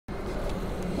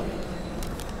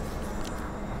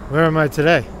Where am I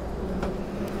today?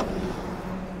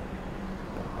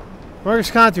 Marcus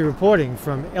Conte reporting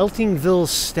from Eltingville,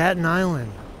 Staten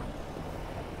Island.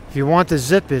 If you want the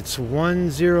zip, it's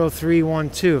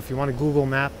 10312. If you want a Google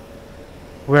map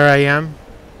where I am,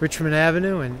 Richmond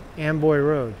Avenue and Amboy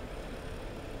Road.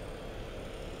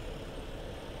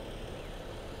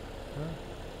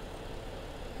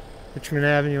 Richmond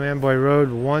Avenue, Amboy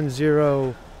Road,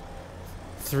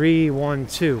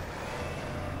 10312.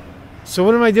 So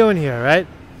what am I doing here, right?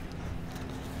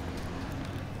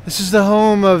 This is the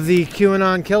home of the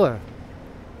QAnon killer.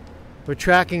 We're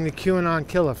tracking the QAnon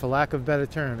killer, for lack of a better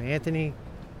term, Anthony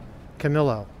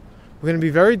Comello. We're going to be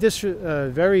very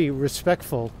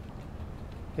respectful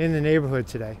in the neighborhood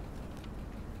today.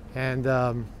 And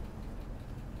we're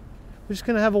just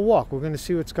going to have a walk. We're going to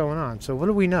see what's going on. So what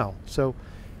do we know? So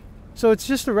it's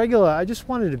just a regular, I just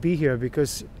wanted to be here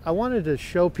because I wanted to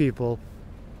show people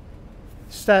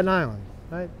Staten Island,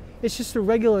 right? It's just a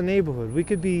regular neighborhood. We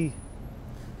could be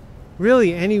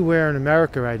really anywhere in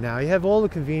America right now. You have all the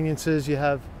conveniences. You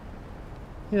have,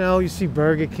 you see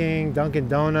Burger King, Dunkin'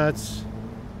 Donuts.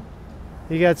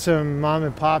 You got some mom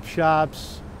and pop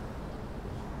shops,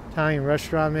 Italian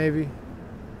restaurant maybe.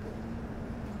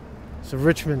 Some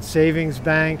Richmond Savings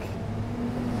Bank.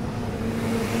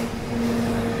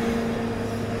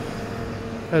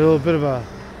 Got a little bit of a,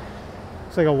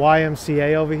 it's like a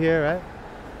YMCA over here, right?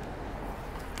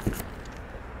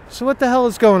 So what the hell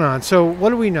is going on? So what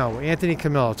do we know? Anthony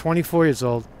Comello, 24 years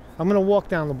old. I'm going to walk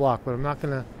down the block, but I'm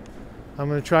going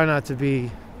to try not to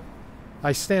be,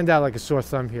 I stand out like a sore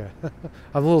thumb here. I'm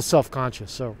a little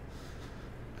self-conscious, so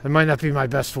it might not be my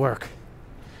best work.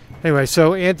 Anyway,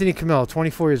 so Anthony Comello,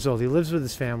 24 years old. He lives with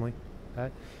his family.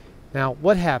 Right? Now,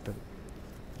 what happened?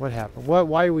 What happened?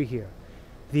 Why are we here?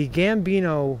 The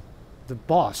Gambino, the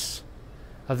boss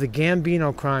of the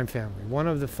Gambino crime family, one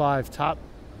of the 5 top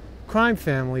crime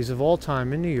families of all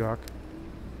time in New York,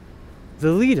 the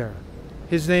leader,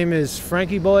 his name is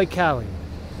Franky Boy Cali.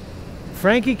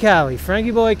 Franky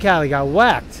Boy Cali got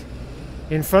whacked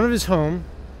in front of his home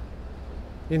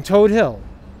in Toad Hill,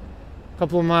 a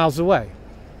couple of miles away.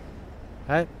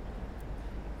 Right?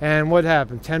 And what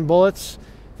happened? 10 bullets.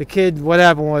 The kid, what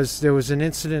happened was there was an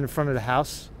incident in front of the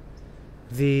house.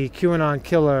 The QAnon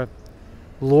killer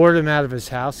lured him out of his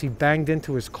house. He banged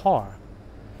into his car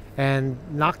and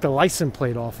knocked the license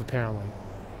plate off, apparently.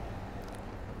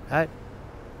 Right?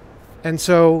 And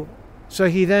so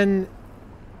he then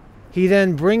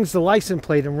brings the license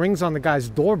plate and rings on the guy's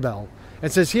doorbell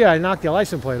and says, "Here, I knocked your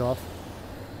license plate off."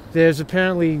 There's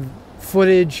apparently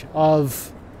footage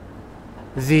of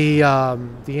the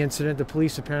incident. The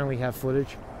police apparently have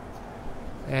footage.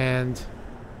 And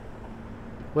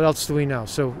what else do we know?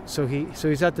 So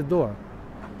he's at the door.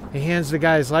 He hands the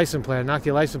guy his license plate. "I knocked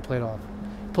your license plate off."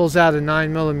 Pulls out a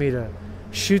 9mm,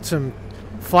 shoots him,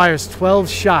 fires 12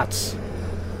 shots,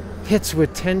 hits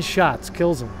with 10 shots,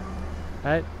 kills him.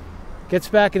 Right? Gets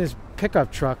back in his pickup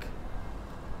truck,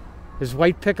 his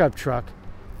white pickup truck,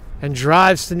 and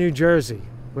drives to New Jersey,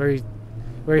 where he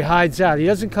hides out. He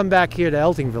doesn't come back here to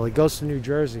Eltingville. He goes to New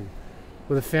Jersey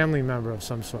with a family member of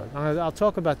some sort. I'll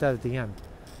talk about that at the end.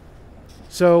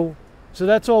 So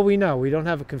that's all we know. We don't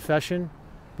have a confession.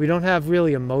 We don't have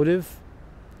really a motive.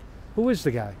 Who is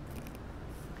the guy?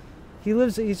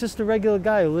 He's just a regular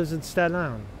guy who lives in Staten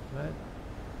Island, right?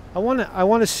 I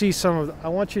want you to see some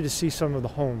of the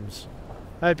homes,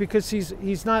 right? Because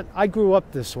he's not, I grew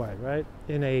up this way, right?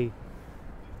 In a,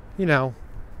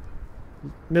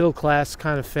 middle class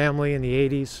kind of family in the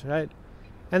 80s, right?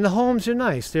 And the homes are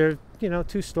nice. They're,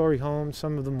 2-story homes.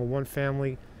 Some of them are 1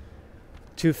 family,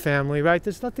 2 family, right?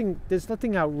 There's nothing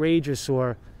outrageous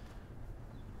or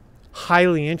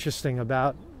highly interesting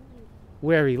about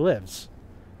where he lives,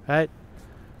 right?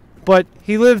 But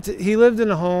he lived in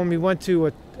a home. He went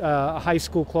to a high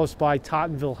school close by,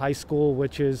 Tottenville High School,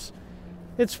 which it's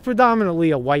predominantly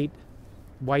a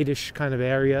whitish kind of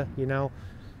area,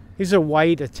 He's a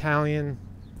white, Italian,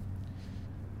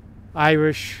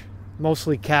 Irish,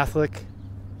 mostly Catholic.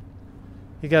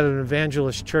 He got an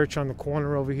evangelist church on the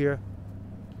corner over here,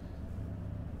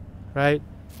 right?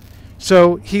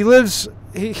 So he lives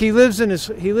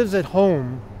at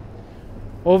home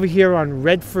over here on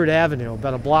Redford Avenue,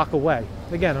 about a block away.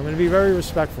 Again, I'm going to be very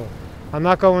respectful. I'm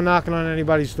not going knocking on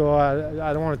anybody's door.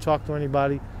 I don't want to talk to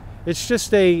anybody. It's just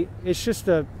to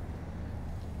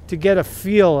get a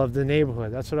feel of the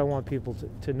neighborhood. That's what I want people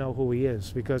to know who he is.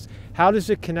 Because how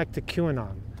does it connect to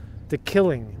QAnon? The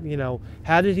killing,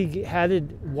 why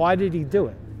did he do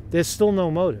it? There's still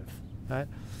no motive, right?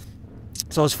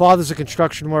 So his father's a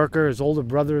construction worker. His older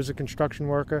brother is a construction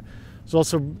worker.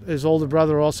 His older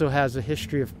brother also has a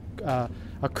history of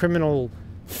a criminal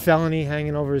felony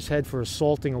hanging over his head for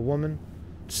assaulting a woman.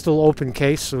 Still open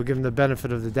case, so we'll give him the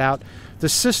benefit of the doubt. The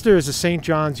sister is a St.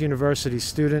 John's University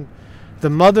student. The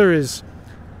mother is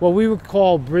what we would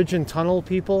call bridge and tunnel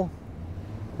people,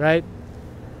 right?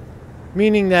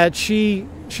 Meaning that she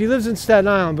lives in Staten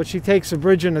Island, but she takes a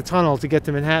bridge and a tunnel to get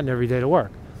to Manhattan every day to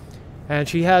work. And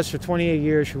she has for 28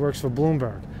 years. She works for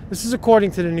Bloomberg. This is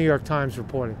according to the New York Times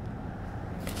reporting.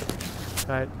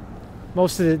 Right?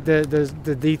 Most of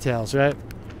the details, right?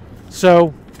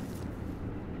 So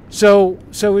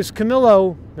is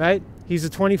Comello, right? He's a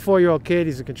 24-year-old kid.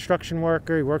 He's a construction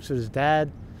worker. He works with his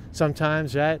dad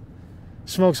sometimes, right?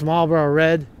 Smokes Marlboro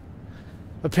Red.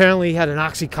 Apparently he had an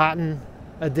Oxycontin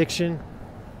addiction,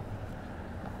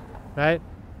 right?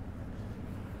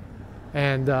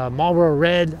 And Marlboro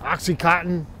Red,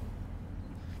 Oxycontin,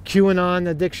 QAnon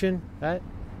addiction, right?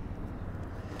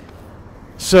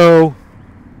 So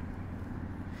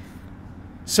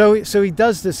he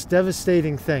does this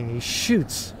devastating thing. He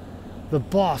shoots the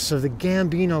boss of the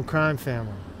Gambino crime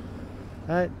family,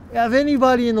 right? Of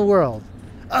anybody in the world,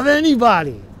 of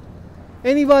anybody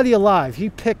alive, he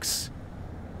picks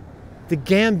the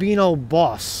Gambino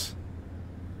boss,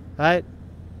 right?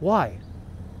 Why?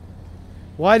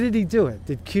 Why did he do it?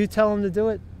 Did Q tell him to do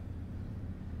it?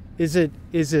 Has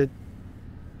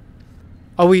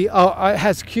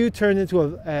Q turned into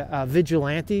a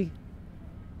vigilante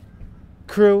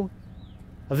crew?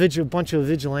 A bunch of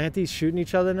vigilantes shooting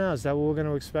each other now? Is that what we're going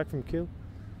to expect from Q?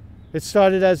 It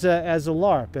started as a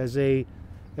LARP,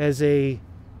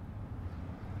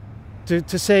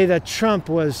 to say that Trump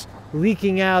was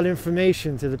leaking out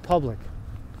information to the public,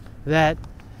 that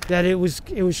it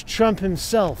was Trump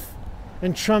himself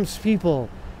and Trump's people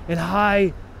in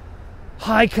high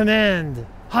command,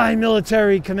 high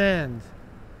military command.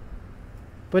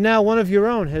 But now one of your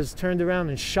own has turned around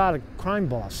and shot a crime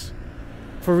boss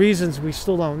for reasons we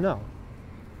still don't know.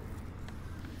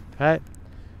 Right?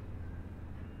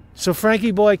 So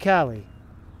Franky Boy Cali,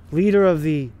 leader of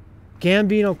the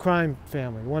Gambino crime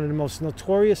family, one of the most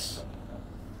notorious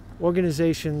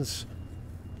organizations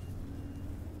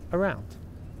around,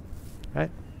 right?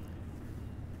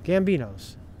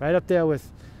 Gambinos, right up there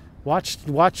with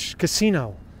watch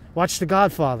Casino, watch The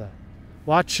Godfather,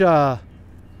 watch A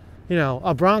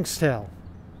Bronx Tale,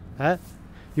 right?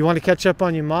 You want to catch up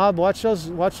on your mob? Watch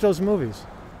those movies.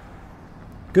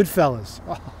 Goodfellas,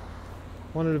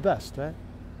 one of the best, right?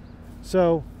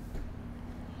 So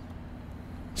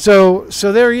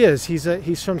there he is.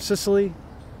 He's from Sicily.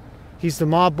 He's the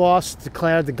mob boss,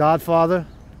 declared the Godfather.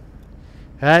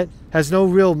 Right? Has no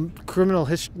real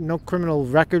no criminal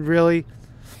record really.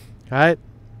 Right?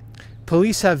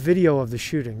 Police have video of the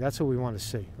shooting. That's what we want to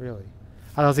see, really.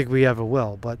 I don't think we ever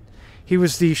will, but he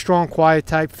was the strong, quiet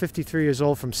type, 53 years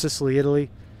old, from Sicily, Italy.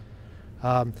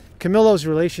 Comello's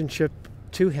relationship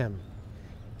to him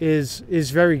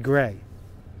is very gray.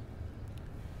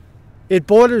 It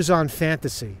borders on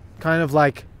fantasy, kind of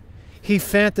like he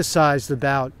fantasized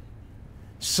about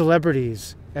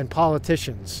celebrities and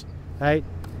politicians, right?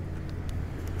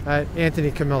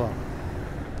 Anthony Comello.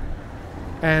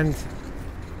 And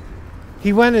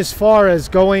he went as far as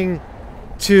going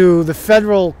to the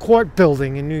federal court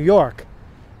building in New York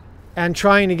and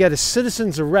trying to get a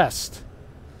citizen's arrest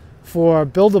for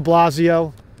Bill de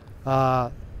Blasio,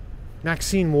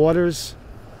 Maxine Waters,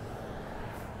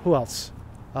 who else?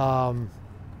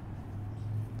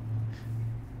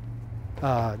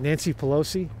 Nancy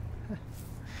Pelosi,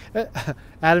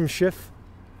 Adam Schiff.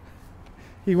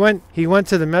 He went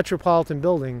to the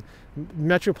Metropolitan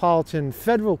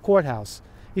Federal Courthouse.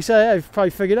 He said, "I probably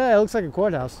figured, it looks like a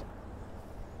courthouse.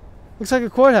 Looks like a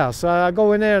courthouse. I'll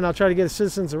go in there and I'll try to get a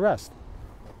citizen's arrest."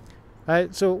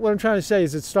 Right? So what I'm trying to say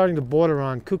is it's starting to border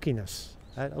on kookiness,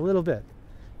 right? A little bit.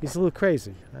 He's a little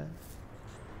crazy.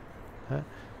 Right?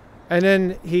 And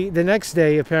then the next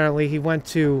day, apparently, he went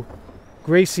to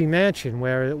Gracie Mansion,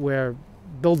 where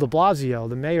Bill de Blasio,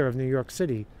 the mayor of New York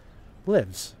City,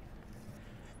 lives.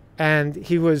 And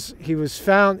he was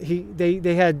found.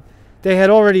 They had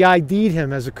already ID'd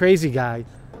him as a crazy guy,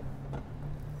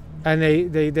 and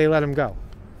they let him go.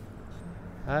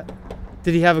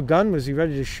 Did he have a gun? Was he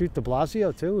ready to shoot de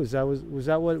Blasio too? Was that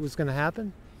what was going to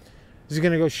happen? Is he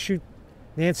going to go shoot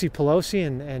Nancy Pelosi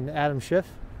and Adam Schiff?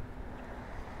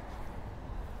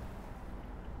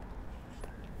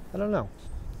 I don't know.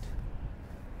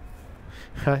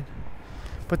 Right?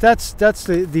 But that's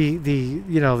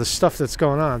the stuff that's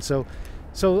going on. So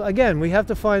again, we have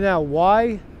to find out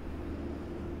why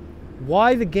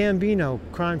the Gambino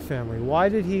crime family. Why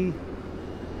did he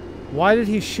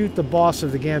shoot the boss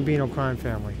of the Gambino crime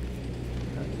family?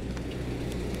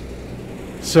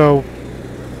 So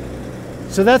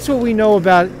So that's what we know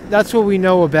about. That's what we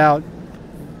know about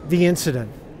the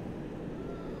incident.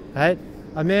 Right?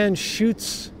 A man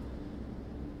shoots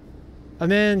the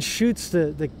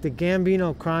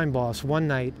Gambino crime boss one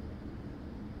night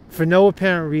for no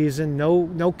apparent reason,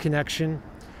 no connection.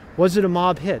 Was it a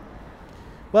mob hit?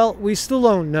 Well, we still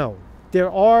don't know.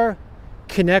 There are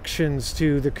connections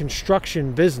to the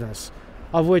construction business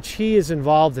of which he is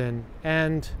involved in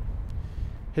and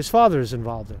his father is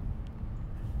involved in.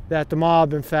 That the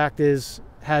mob, in fact,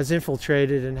 has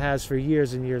infiltrated and has for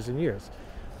years and years and years.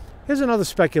 Here's another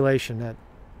speculation that,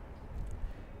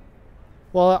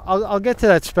 well, I'll get to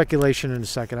that speculation in a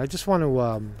second. I just want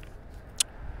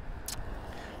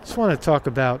to talk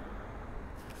about,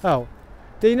 oh,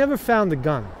 they never found the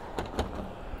gun.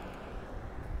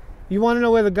 You want to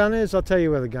know where the gun is? I'll tell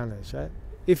you where the gun is, right?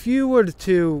 If you were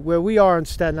to, where we are in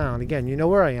Staten Island, again, you know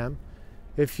where I am.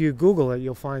 If you Google it,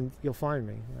 you'll find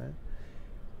me, right?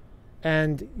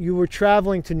 And you were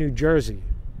traveling to New Jersey,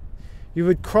 you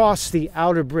would cross the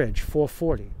outer bridge,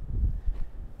 440.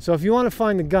 So if you want to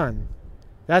find the gun,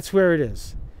 that's where it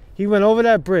is. He went over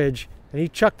that bridge and he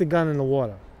chucked the gun in the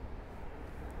water.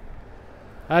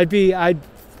 I don't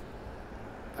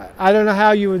know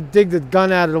how you would dig the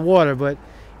gun out of the water, but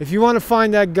if you want to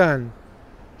find that gun,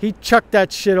 he chucked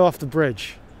that shit off the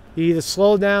bridge. He either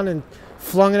slowed down and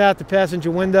flung it out the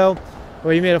passenger window,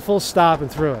 or he made a full stop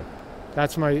and threw it.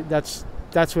 That's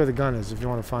where the gun is, if you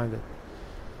want to find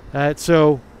it.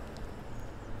 So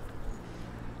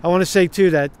I want to say too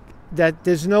that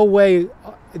there's no way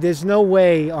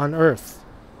on earth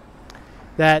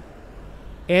that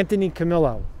Anthony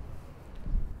Comello,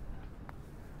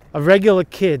 a regular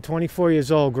kid, 24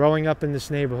 years old, growing up in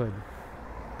this neighborhood,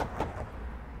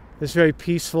 this very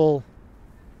peaceful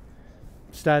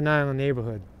Staten Island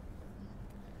neighborhood,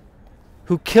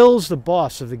 who kills the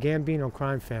boss of the Gambino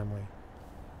crime family,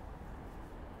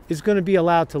 is going to be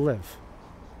allowed to live.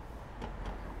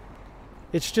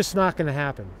 It's just not going to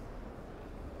happen.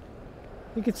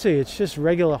 You can see it's just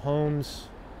regular homes,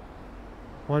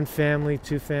 one family,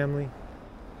 two family.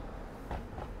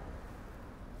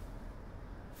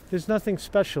 There's nothing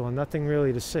special and nothing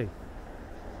really to see.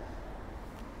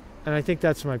 And I think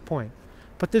that's my point.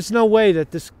 But there's no way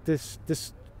that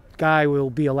this guy will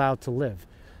be allowed to live.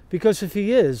 Because if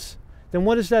he is, then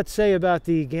what does that say about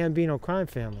the Gambino crime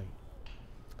family?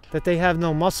 That they have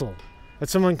no muscle. That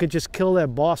someone could just kill their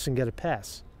boss and get a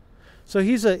pass. So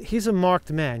he's a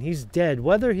marked man. He's dead.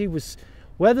 Whether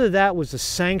that was a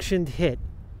sanctioned hit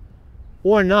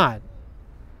or not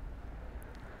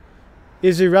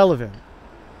is irrelevant.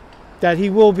 That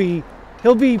he'll be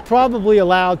probably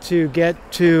allowed to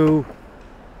get to,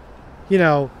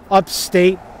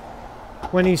 upstate.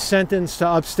 When he's sentenced to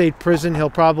upstate prison, he'll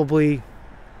probably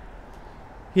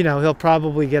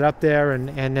get up there and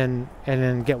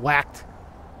then get whacked.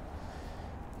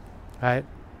 Right?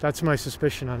 That's my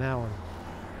suspicion on that one.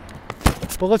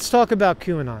 But let's talk about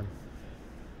QAnon.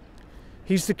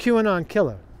 He's the QAnon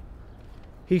killer.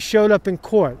 He showed up in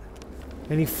court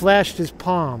and he flashed his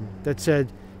palm that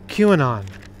said QAnon.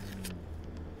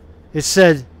 It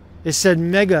said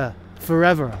mega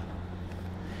forever.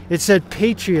 It said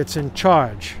patriots in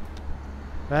charge.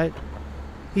 Right?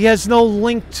 He has no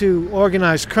link to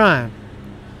organized crime.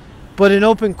 But in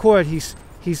open court he's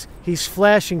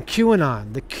flashing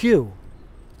QAnon, the Q.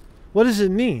 What does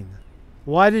it mean?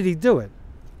 Why did he do it?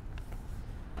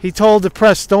 He told the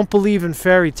press, don't believe in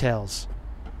fairy tales.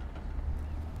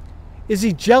 Is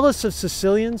he jealous of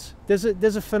Sicilians? There's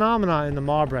a phenomenon in the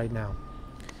mob right now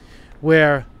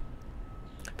where,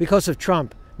 because of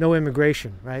Trump, no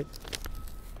immigration, right?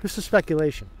 This is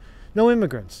speculation. No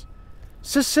immigrants.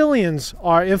 Sicilians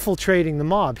are infiltrating the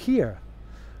mob here.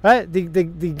 Right? The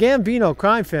Gambino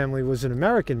crime family was an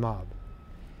American mob.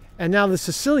 And now the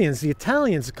Sicilians, the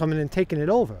Italians, are coming and taking it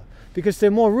over because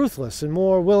they're more ruthless and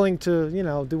more willing to,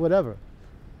 do whatever.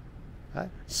 Right?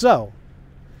 So,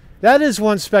 that is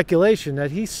one speculation, that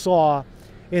he saw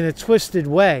in a twisted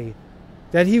way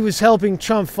that he was helping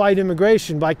Trump fight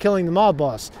immigration by killing the mob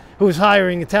boss who was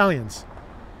hiring Italians.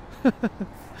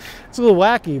 It's a little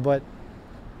wacky, but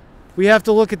we have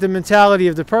to look at the mentality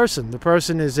of the person. The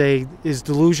person is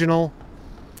delusional.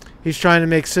 He's trying to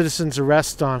make citizens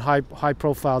arrest on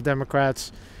high-profile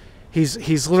Democrats. He's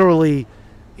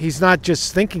not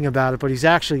just thinking about it, but he's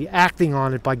actually acting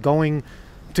on it by going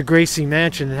to Gracie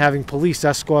Mansion and having police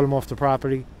escort him off the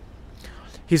property.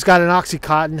 He's got an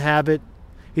OxyContin habit.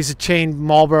 He's a chain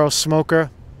Marlboro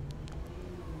smoker.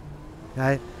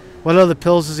 Right? What other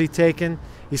pills is he taking?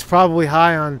 He's probably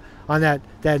high on that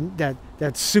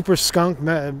super skunk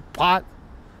pot,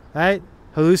 right?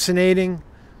 Hallucinating,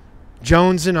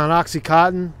 jonesing on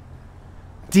OxyContin.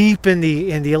 deep in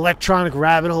the electronic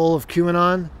rabbit hole of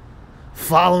QAnon,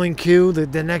 following Q,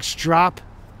 the next drop,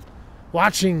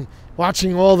 watching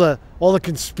all the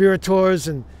conspirators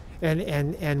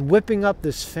and whipping up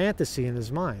this fantasy in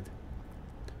his mind.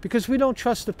 Because we don't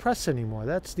trust the press anymore.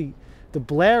 That's the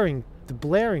blaring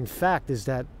fact, is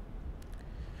that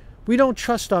we don't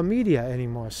trust our media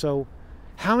anymore. So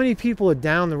how many people are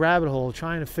down the rabbit hole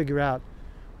trying to figure out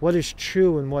what is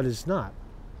true and what is not?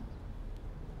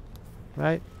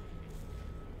 Right?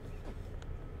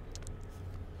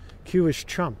 Q is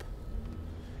Trump.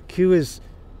 Q is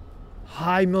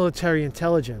high military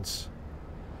intelligence.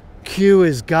 Q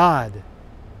is God.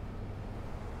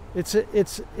 It's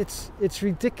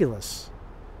ridiculous.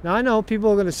 Now I know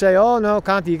people are going to say, "Oh no,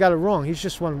 Conte, you got it wrong. He's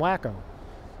just one wacko."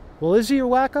 Well, is he a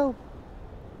wacko?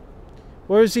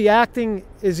 Or is he acting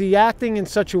in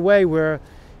such a way where,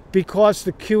 because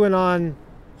the QAnon,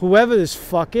 whoever this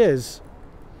fuck is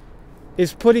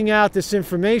putting out this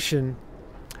information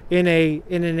in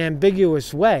an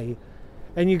ambiguous way,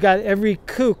 and you got every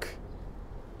kook,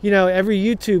 every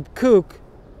YouTube kook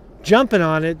jumping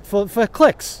on it for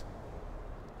clicks,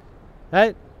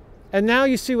 right? And now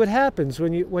you see what happens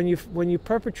when you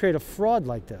perpetrate a fraud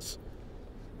like this,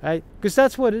 right? Because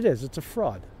that's what it is. It's a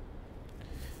fraud.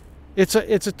 It's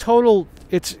total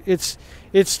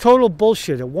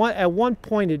bullshit. At one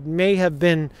point it may have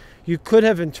been, you could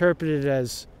have interpreted it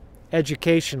as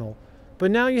educational,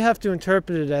 but now you have to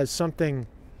interpret it as something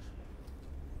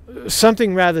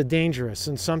rather dangerous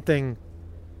and something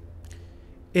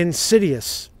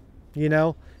insidious,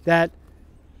 that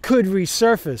could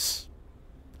resurface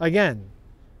again.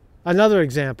 Another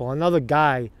example, another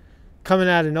guy coming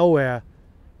out of nowhere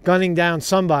gunning down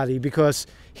somebody because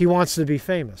he wants to be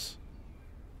famous,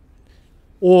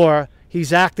 or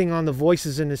he's acting on the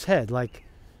voices in his head. Like,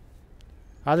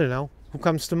 I don't know, who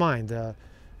comes to mind?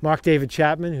 Mark David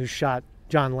Chapman, who shot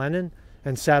John Lennon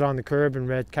and sat on the curb and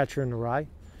read Catcher in the Rye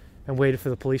and waited for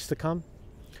the police to come.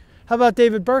 How about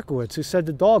David Berkowitz, who said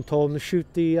the dog told him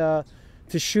to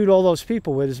shoot all those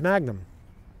people with his Magnum?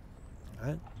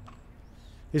 Right?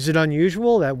 Is it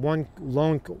unusual that one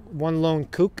lone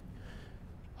kook,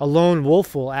 a lone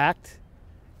wolf, will act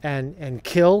and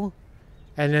kill,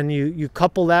 and then you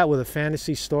couple that with a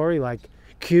fantasy story like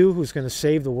Q, who's going to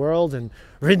save the world and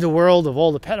rid the world of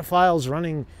all the pedophiles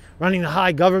running the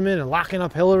high government and locking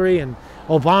up Hillary, and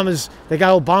they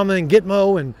got Obama in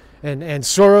Gitmo, and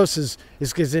Soros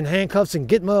is in handcuffs in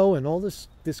Gitmo, and all this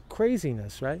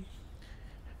craziness, right?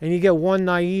 And you get one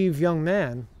naive young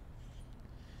man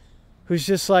who's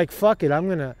just like, fuck it, I'm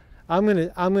gonna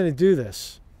do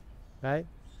this, right?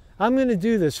 I'm gonna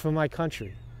do this for my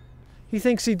country. He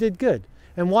thinks he did good.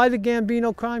 And why the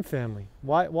Gambino crime family?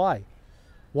 Why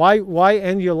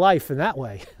end your life in that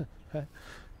way?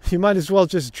 You might as well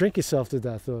just drink yourself to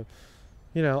death, or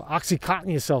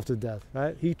Oxycontin yourself to death,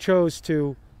 right? He chose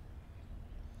to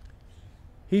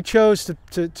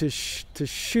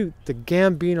shoot the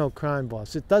Gambino crime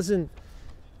boss.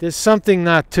 There's something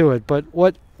not to it, but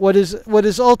what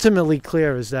is ultimately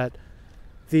clear is that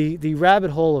the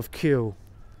rabbit hole of Q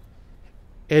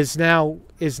is now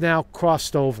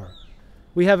crossed over.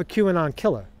 We have a QAnon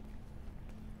killer.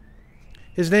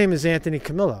 His name is Anthony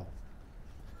Comello.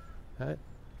 Right?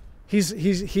 This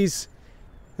is,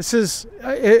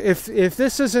 if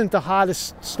this isn't the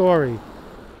hottest story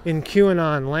in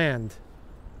QAnon land,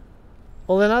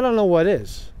 well then I don't know what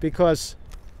is, because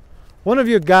one of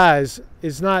your guys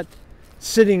is not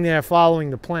sitting there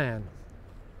following the plan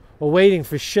or waiting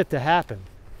for shit to happen.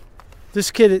 This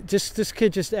kid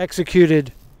just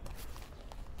executed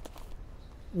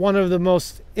one of the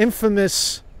most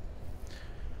infamous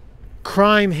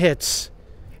crime hits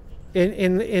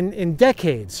in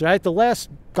decades, right? The last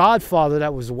Godfather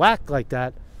that was whacked like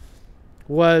that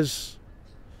was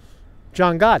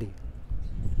John Gotti,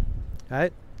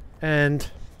 right? And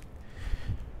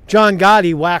John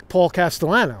Gotti whacked Paul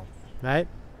Castellano, right?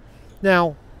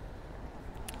 Now,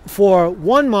 for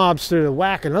one mobster to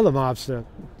whack another mobster,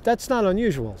 that's not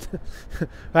unusual,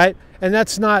 right? And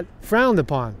that's not frowned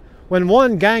upon. When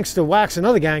one gangster whacks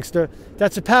another gangster,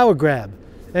 that's a power grab.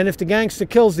 And if the gangster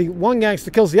kills one gangster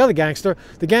kills the other gangster,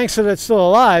 the gangster that's still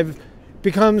alive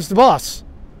becomes the boss.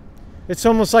 It's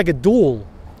almost like a duel.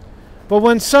 But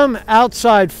when some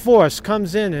outside force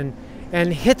comes in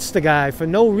and hits the guy for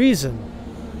no reason,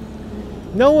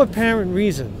 no apparent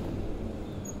reason,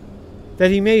 that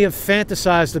he may have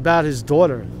fantasized about his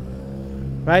daughter,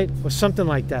 right? Or something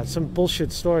like that, some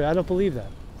bullshit story. I don't believe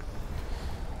that,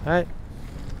 right?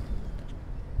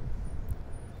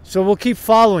 So we'll keep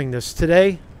following this.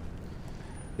 Today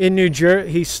in New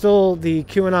Jersey, the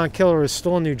QAnon killer is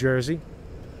still in New Jersey.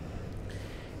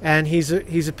 and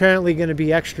he's apparently going to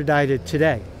be extradited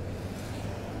today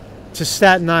to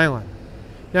Staten Island.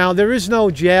 Now, there is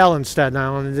no jail in Staten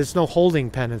Island, and there's no holding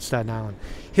pen in Staten Island.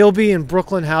 He'll be in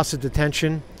Brooklyn House of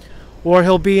Detention, or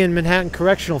he'll be in Manhattan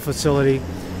Correctional Facility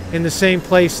in the same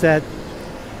place that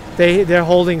they're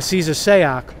holding Caesar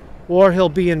Sayoc, or he'll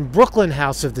be in Brooklyn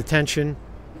House of Detention,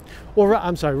 or,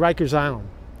 I'm sorry, Rikers Island.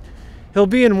 He'll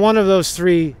be in one of those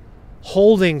three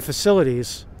holding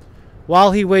facilities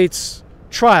while he waits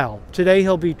trial. Today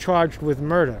he'll be charged with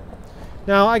murder.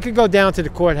 Now, I could go down to the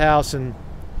courthouse and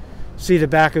see the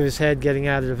back of his head getting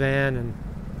out of the van,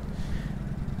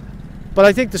 but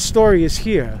I think the story is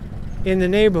here, in the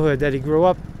neighborhood that he grew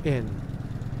up in,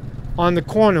 on the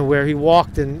corner where he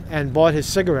walked and bought his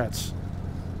cigarettes.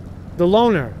 The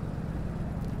loner,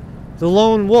 the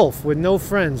lone wolf with no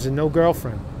friends and no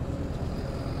girlfriend,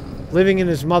 living in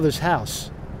his mother's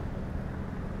house,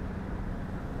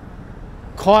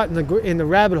 caught in the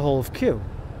rabbit hole of Q,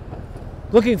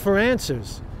 looking for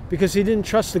answers because he didn't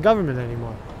trust the government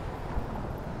anymore.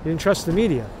 He didn't trust the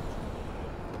media.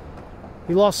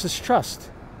 He lost his trust.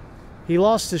 He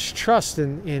lost his trust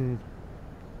in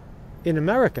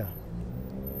America.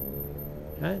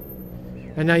 Right?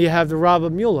 And now you have the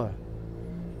Robert Mueller.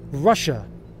 Russia.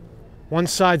 One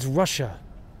side's Russia.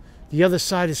 The other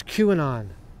side is QAnon.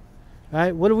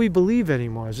 Right? What do we believe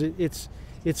anymore?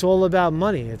 It's all about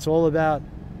money. It's all about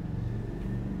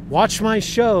watch my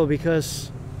show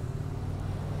because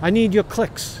I need your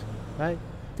clicks. Right?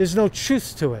 There's no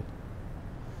truth to it.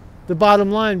 The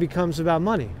bottom line becomes about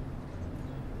money.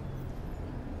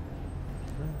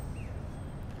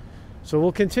 So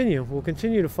we'll continue. We'll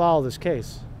continue to follow this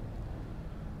case.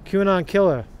 QAnon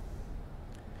killer.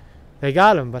 They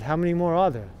got him, but how many more are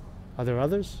there? Are there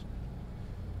others?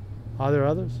 Are there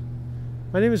others?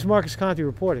 My name is Marcus Conte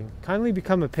reporting. Kindly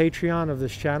become a Patreon of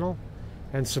this channel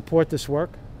and support this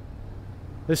work.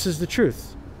 This is the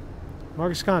truth.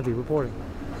 Marcus Conte reporting.